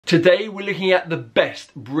Today we're looking at the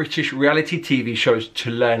best British reality TV shows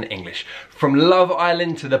to learn English. From Love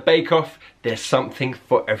Island to The Bake Off, there's something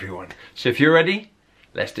for everyone. So if you're ready,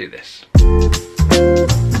 let's do this.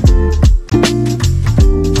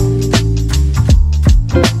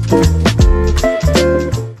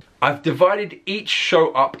 I've divided each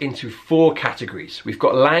show up into 4 categories. We've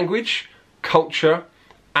got language, culture,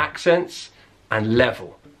 accents, and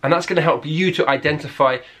level. And that's going to help you to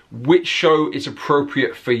identify which show is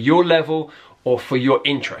appropriate for your level or for your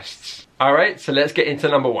interests. Alright, so let's get into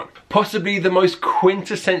number 1. Possibly the most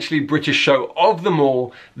quintessentially British show of them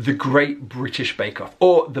all, The Great British Bake Off,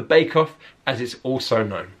 or The Bake Off as it's also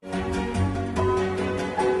known.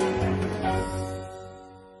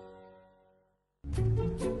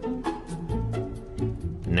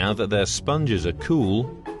 Now that their sponges are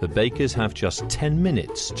cool, the bakers have just 10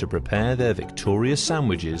 minutes to prepare their Victoria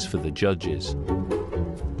sandwiches for the judges.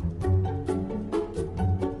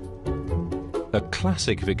 A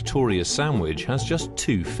classic Victoria sandwich has just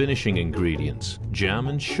 2 finishing ingredients, jam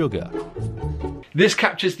and sugar. This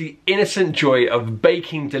captures the innocent joy of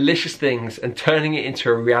baking delicious things and turning it into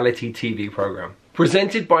a reality TV programme.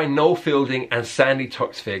 Presented by Noel Fielding and Sandy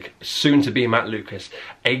Toksvig, soon to be Matt Lucas,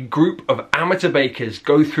 a group of amateur bakers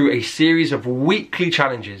go through a series of weekly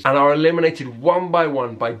challenges and are eliminated one by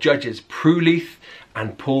one by judges Prue Leith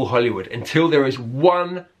and Paul Hollywood until there is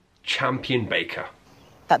one champion baker.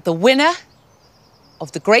 That the winner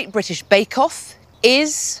of the Great British Bake Off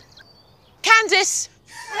is Candice!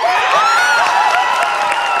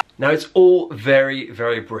 Now it's all very,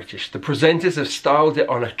 very British. The presenters have styled it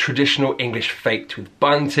on a traditional English fete with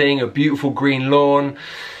bunting, a beautiful green lawn.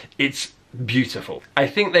 It's beautiful. I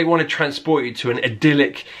think they want to transport you to an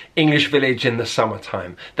idyllic English village in the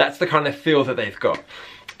summertime. That's the kind of feel that they've got.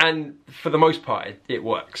 And for the most part, it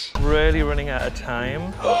works. Really running out of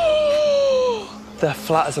time. They're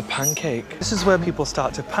flat as a pancake. This is where people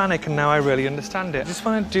start to panic, and now I really understand it. I just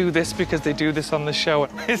want to do this because they do this on the show.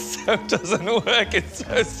 It so doesn't work, it's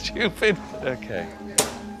so stupid. Okay.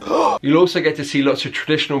 You'll also get to see lots of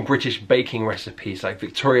traditional British baking recipes like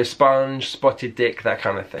Victoria sponge, spotted dick, that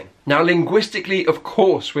kind of thing. Now linguistically, of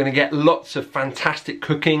course, we're going to get lots of fantastic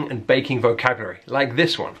cooking and baking vocabulary, like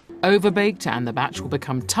this one. Overbaked and the batch will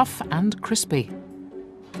become tough and crispy.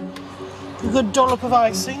 A good dollop of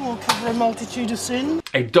icing will cover a multitude of sins.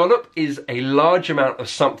 A dollop is a large amount of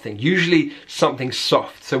something, usually something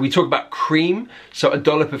soft. So we talk about cream, so a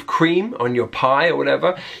dollop of cream on your pie or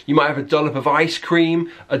whatever. You might have a dollop of ice cream,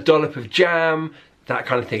 a dollop of jam, that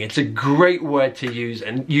kind of thing. It's a great word to use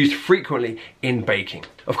and used frequently in baking.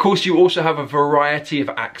 Of course, you also have a variety of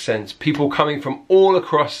accents, people coming from all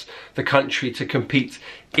across the country to compete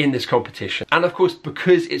in this competition. And of course,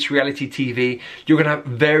 because it's reality TV, you're gonna have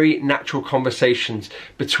very natural conversations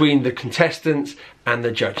between the contestants and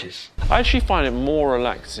the judges. I actually find it more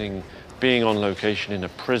relaxing being on location in a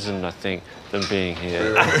prison, I think, than being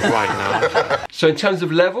here right now. So in terms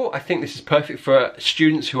of level, I think this is perfect for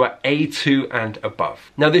students who are A2 and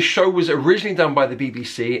above. Now this show was originally done by the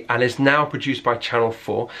BBC and is now produced by Channel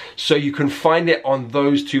 4, so you can find it on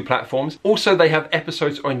those 2 platforms. Also, they have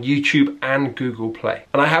episodes on YouTube and Google Play.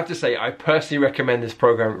 And I have to say, I personally recommend this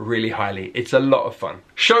program really highly. It's a lot of fun.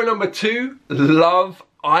 Show number 2, Love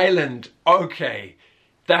Island. Okay.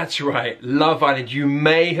 That's right, Love Island. You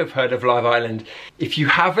may have heard of Love Island. If you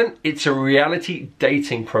haven't, it's a reality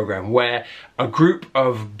dating program where a group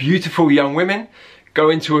of beautiful young women go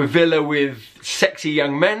into a villa with sexy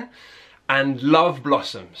young men and love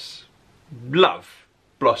blossoms. Love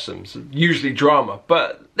blossoms, usually drama,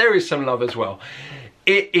 but there is some love as well.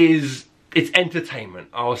 It's entertainment,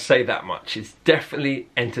 I'll say that much. It's definitely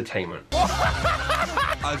entertainment.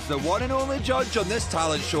 As the one and only judge on this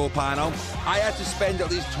talent show panel, I had to spend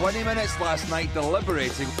at least 20 minutes last night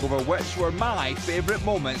deliberating over which were my favourite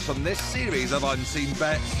moments from this series of unseen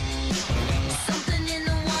bits.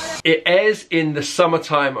 It airs in the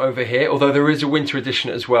summertime over here, although there is a winter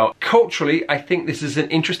edition as well. Culturally, I think this is an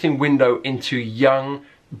interesting window into young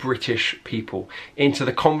British people, into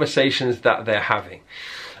the conversations that they're having.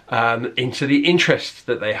 Into the interests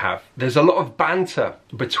that they have. There's a lot of banter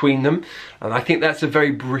between them, and I think that's a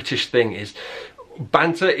very British thing.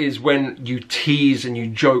 Banter is when you tease and you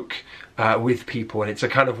joke with people, and it's a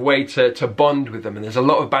kind of way to bond with them, and there's a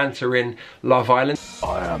lot of banter in Love Island.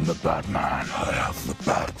 I am the Batman. I am the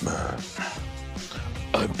Batman.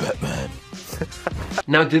 I'm Batman.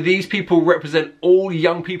 Now, do these people represent all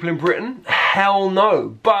young people in Britain? Hell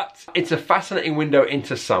no, but it's a fascinating window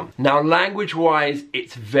into some. Now, language-wise,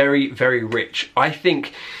 it's very, very rich. I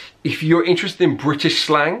think If you're interested in British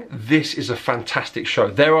slang, this is a fantastic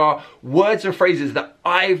show. There are words and phrases that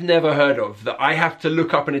I've never heard of that I have to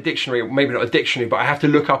look up in a dictionary, maybe not a dictionary, but I have to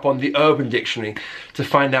look up on the Urban Dictionary to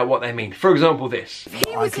find out what they mean. For example, this.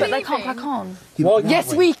 But they can't crack on.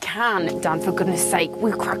 Yes, we can, Dan, for goodness sake.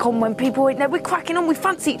 We crack on when people, we're cracking on, we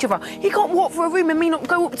fancy each other. He can't walk through a room and me not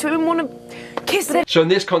go up to him and want to kiss him. So in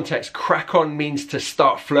this context, crack on means to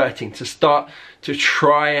start flirting, to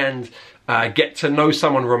try and get to know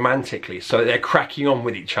someone romantically, so they're cracking on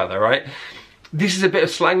with each other, right? This is a bit of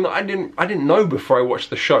slang that I didn't know before I watched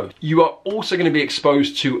the show. You are also going to be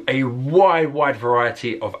exposed to a wide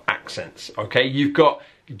variety of accents, okay? You've got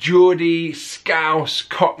Geordie, Scouse,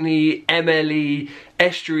 Cockney, MLE,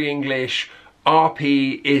 Estuary English,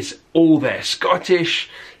 RP is all there. Scottish,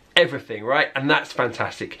 everything, right? And that's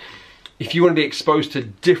fantastic. If you want to be exposed to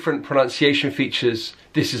different pronunciation features,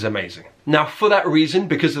 this is amazing. Now, for that reason,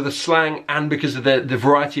 because of the slang and because of the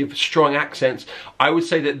variety of strong accents, I would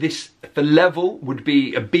say that the level would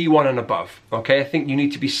be a B1 and above, okay? I think you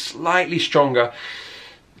need to be slightly stronger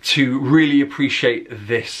to really appreciate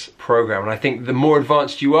this program. And I think the more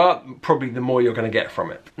advanced you are, probably the more you're going to get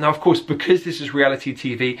from it. Now, of course, because this is reality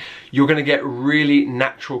TV, you're going to get really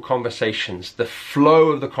natural conversations. The flow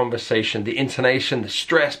of the conversation, the intonation, the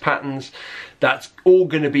stress patterns, that's all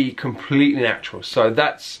going to be completely natural. So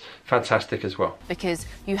that's fantastic as well. Because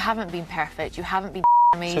you haven't been perfect, you haven't been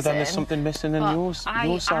amazing. So then there's something missing in your side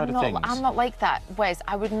of things. I'm not like that, Wes.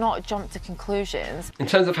 I would not jump to conclusions. In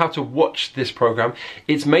terms of how to watch this program,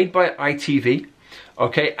 it's made by ITV.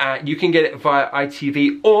 Okay, you can get it via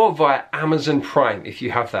ITV or via Amazon Prime if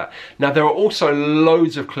you have that. Now, there are also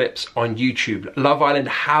loads of clips on YouTube. Love Island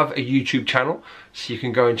have a YouTube channel, so you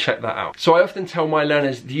can go and check that out. So I often tell my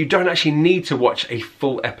learners that you don't actually need to watch a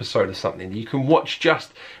full episode of something. You can watch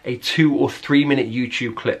just a 2 or 3 minute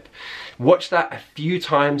YouTube clip. Watch that a few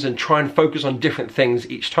times and try and focus on different things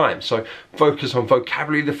each time. So focus on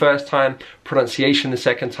vocabulary the first time, pronunciation the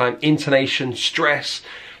second time, intonation, stress.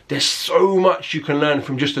 There's so much you can learn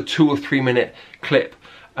from just a 2 or 3 minute clip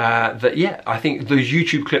that, yeah, I think those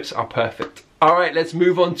YouTube clips are perfect. All right, let's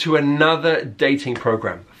move on to another dating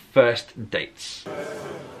program, First Dates.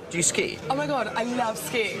 Do you ski? Oh my God, I love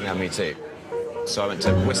skiing. Yeah, me too. So I went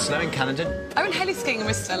to Whistler in Canada. I went heli skiing in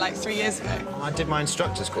Whistler like 3 years ago. I did my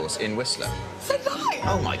instructor's course in Whistler. So did I.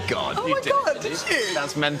 Oh my God. Oh my God, did you?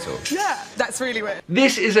 That's mental. Yeah, that's really weird.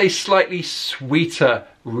 This is a slightly sweeter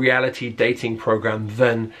reality dating program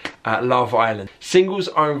than Love Island. Singles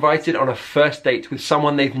are invited on a first date with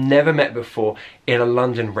someone they've never met before in a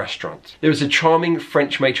London restaurant. There is a charming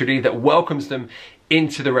French maitre d' that welcomes them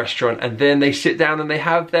into the restaurant, and then they sit down and they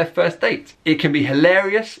have their first date. It can be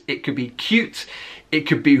hilarious, it could be cute, it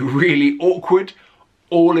could be really awkward,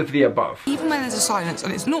 all of the above. Even when there's a silence,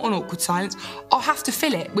 and it's not an awkward silence, I'll have to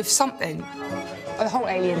fill it with something. The whole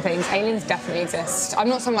alien things, aliens definitely exist. I'm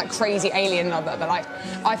not some like crazy alien lover, but like,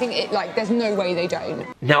 I think it there's no way they don't.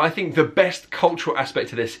 Now, I think the best cultural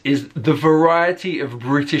aspect of this is the variety of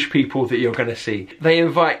British people that you're gonna see. They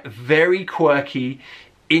invite very quirky,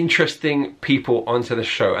 interesting people onto the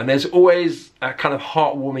show, and there's always a kind of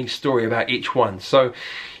heartwarming story about each one, so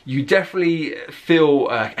you definitely feel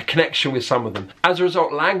a connection with some of them. As a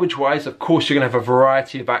result, language wise, of course, you're gonna have a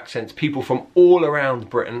variety of accents, people from all around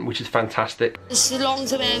Britain, which is fantastic. It's a long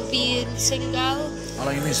time I've been single. How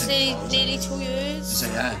long have you been single? Nearly 2 years. So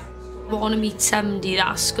yeah. I want to meet somebody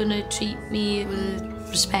that's gonna treat me with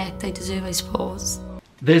respect I deserve, I suppose.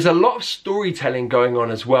 There's a lot of storytelling going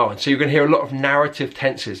on as well, and so you're going to hear a lot of narrative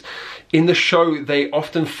tenses. In the show, they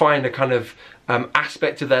often find a kind of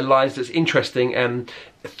aspect of their lives that's interesting, and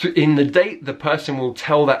in the date, the person will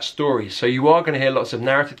tell that story. So you are going to hear lots of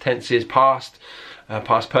narrative tenses, past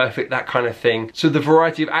perfect, that kind of thing. So the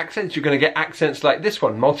variety of accents, you're going to get accents like this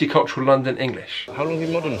one, multicultural London English. How long have you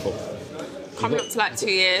been modelling for? Coming up to like 2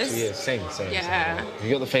 years. 2 years, same. Yeah.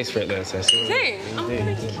 You got the face for it though, so. Oh,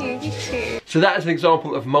 thank you, you too. So that is an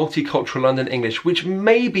example of multicultural London English, which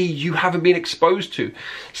maybe you haven't been exposed to.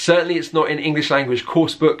 Certainly it's not in English language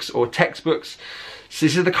course books or textbooks. So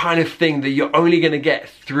this is the kind of thing that you're only going to get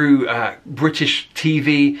through British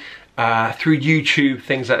TV, through YouTube,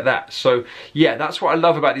 things like that. So yeah, that's what I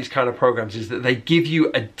love about these kind of programs, is that they give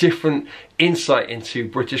you a different insight into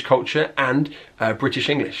British culture and British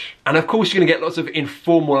English. And of course, you're going to get lots of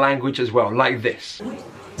informal language as well, like this.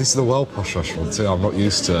 This is the well posh restaurant too. I'm not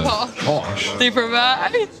used to posh. Super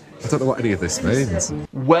bad. I don't know what any of this means.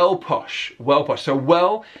 Well posh, well posh. So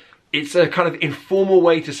well It's a kind of informal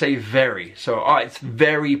way to say very. So it's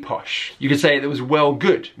very posh. You could say that was well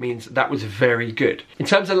good, means that was very good. In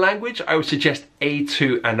terms of language, I would suggest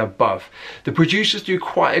A2 and above. The producers do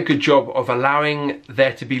quite a good job of allowing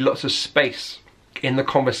there to be lots of space in the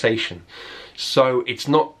conversation. So it's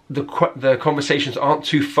not, the conversations aren't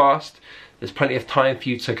too fast. There's plenty of time for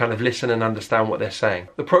you to kind of listen and understand what they're saying.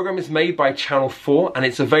 The program is made by Channel 4 and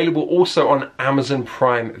it's available also on Amazon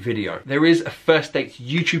Prime Video. There is a First Dates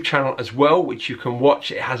YouTube channel as well, which you can watch.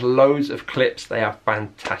 It has loads of clips. They are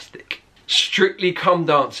fantastic. Strictly Come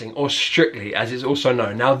Dancing, or Strictly as it's also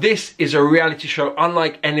known. Now this is a reality show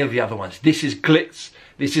unlike any of the other ones. This is glitz,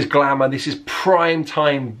 this is glamour, this is prime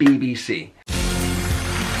time BBC.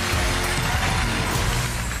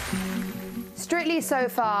 Strictly so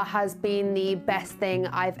far has been the best thing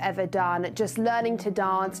I've ever done. Just learning to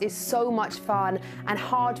dance is so much fun and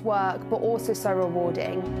hard work, but also so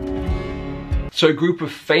rewarding. So a group of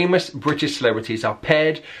famous British celebrities are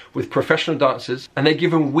paired with professional dancers and they're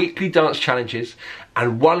given weekly dance challenges,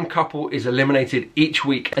 and one couple is eliminated each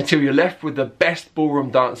week until you're left with the best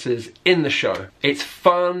ballroom dancers in the show. It's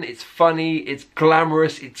fun, it's funny, it's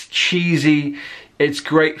glamorous, it's cheesy. It's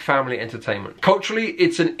great family entertainment. Culturally,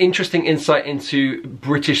 it's an interesting insight into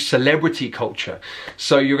British celebrity culture.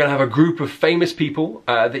 So you're gonna have a group of famous people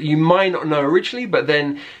that you might not know originally, but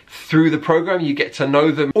then through the program you get to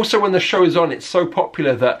know them. Also, when the show is on, it's so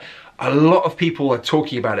popular that a lot of people are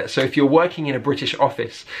talking about it. So if you're working in a British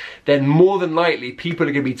office, then more than likely people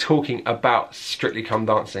are gonna be talking about Strictly Come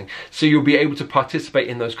Dancing. So you'll be able to participate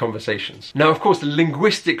in those conversations. Now, of course,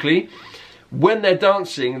 linguistically, when they're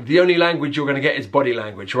dancing, the only language you're going to get is body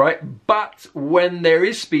language, right? But when there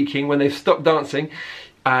is speaking, when they've stopped dancing,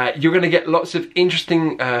 you're going to get lots of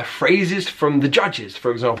interesting phrases from the judges,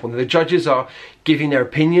 for example. The judges are giving their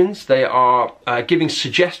opinions, they are giving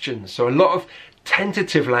suggestions, so a lot of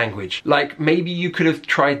tentative language, like maybe you could have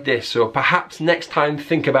tried this, or perhaps next time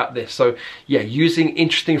think about this. So yeah, using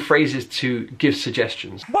interesting phrases to give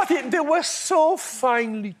suggestions. But they were so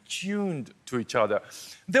finely tuned to each other.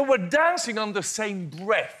 They were dancing on the same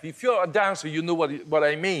breath. If you're a dancer, you know what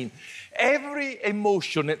I mean. Every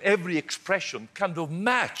emotion and every expression kind of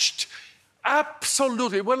matched.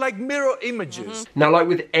 Absolutely, we're like mirror images. Now, like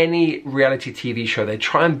with any reality TV show, they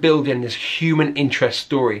try and build in this human interest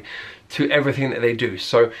story to everything that they do.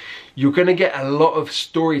 So you're going to get a lot of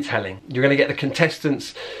storytelling. You're going to get the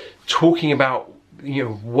contestants talking about, you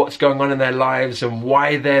know, what's going on in their lives and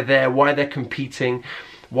why they're there, why they're competing,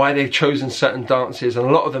 why they've chosen certain dances, and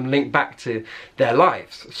a lot of them link back to their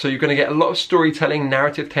lives. So you're going to get a lot of storytelling,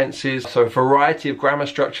 narrative tenses, so a variety of grammar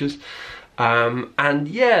structures, and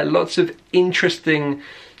yeah, lots of interesting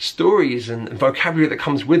stories and vocabulary that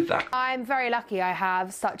comes with that. I'm very lucky. I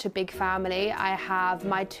have such a big family. I have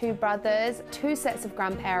my 2 brothers, 2 sets of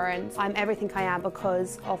grandparents. I'm everything I am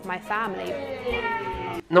because of my family.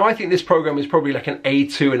 Now, I think this program is probably like an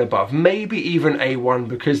A2 and above, maybe even A1,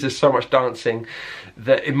 because there's so much dancing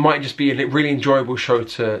that it might just be a really enjoyable show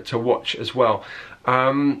to watch as well.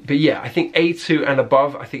 But yeah, I think A2 and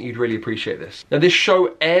above, I think you'd really appreciate this. Now, this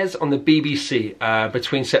show airs on the BBC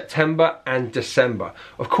between September and December.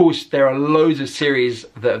 Of course, there are loads of series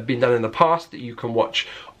that have been done in the past that you can watch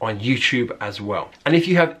on YouTube as well. And if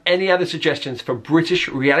you have any other suggestions for British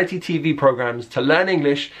reality TV programs to learn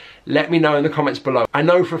English, let me know in the comments below. I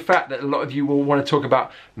know for a fact that a lot of you will want to talk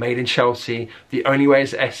about Made in Chelsea, The Only Way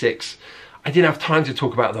is Essex. I didn't have time to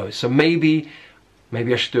talk about those, so maybe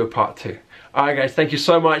I should do a part 2. Alright guys, thank you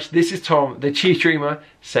so much. This is Tom, the Chief Dreamer,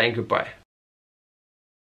 saying goodbye.